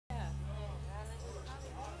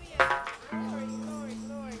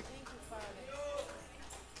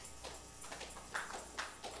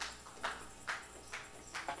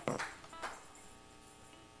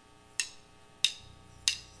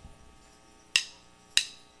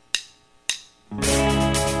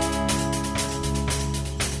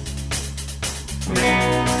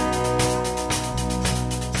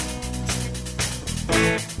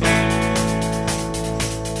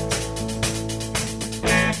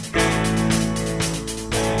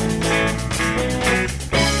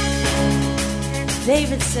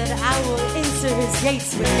David said, I will enter his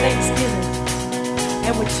gates with thanksgiving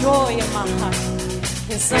and with joy in my heart.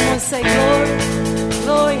 Can someone say glory,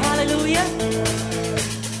 glory, hallelujah?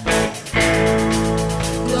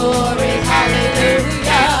 Glory,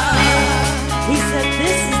 hallelujah. He said,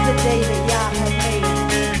 this is the day that Yah has made,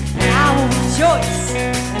 and I will rejoice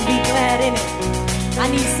and be glad in it. I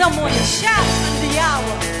need someone to shout under the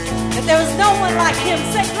hour that there is no one like him.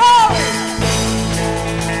 Say glory.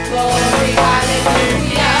 Glory,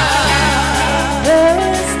 hallelujah. There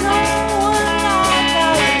is no one like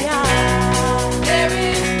our Yah. There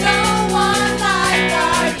is no one like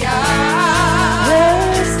our Yah. There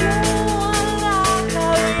is no one like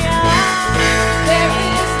our Yah. There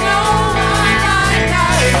is no one like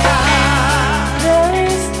our Yah. There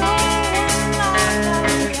is no one like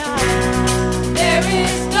our Yah. There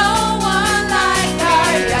is no one like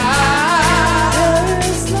our Yah. There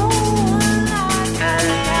is no one like our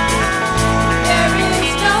Yah. There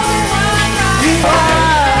is no one like you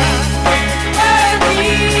are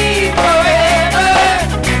worthy forever.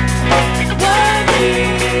 Worthy.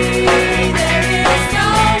 There is no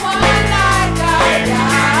one like our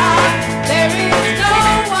Yah. There is no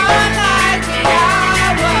one like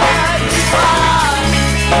Yahweh. You are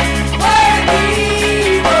worthy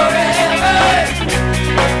forever.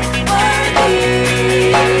 Worthy.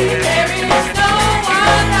 There is no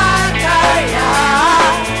one like our Yah.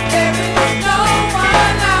 There is no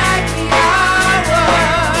one like Yahweh.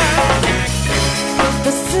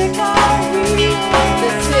 The sick are healed. The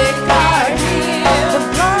sick are healed. The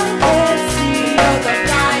blind can see. The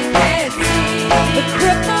blind can see. The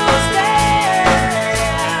cripples dance.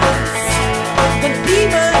 The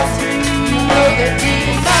demons heal. The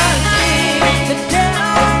demons heal. The dead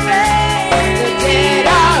are raised. The dead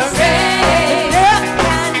are raised. The deaf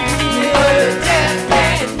can hear. The deaf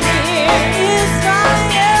can hear.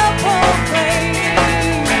 Israel proclaim.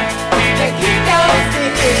 The kingdom's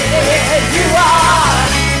near. You are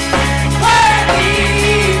worthy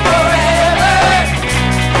forever.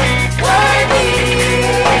 Worthy.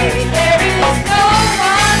 There is no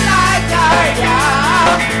one like our Yah.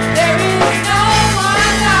 There is no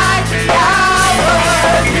one like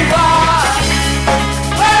Yahweh. You are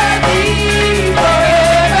worthy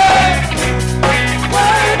forever.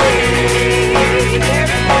 Worthy. There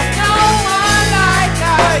is no one like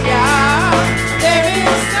our Yah. There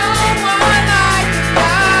is no one like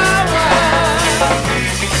Yahweh.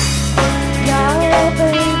 Yah of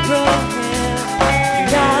Abraham,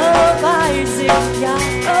 Yah of Isaac, Yah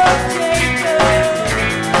of Jacob,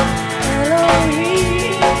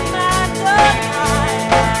 Elohim Adonai,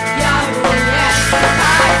 Yahweh answer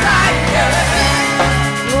my prayer.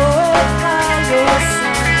 Glorify your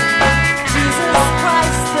Son, Jesus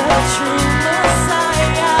Christ the true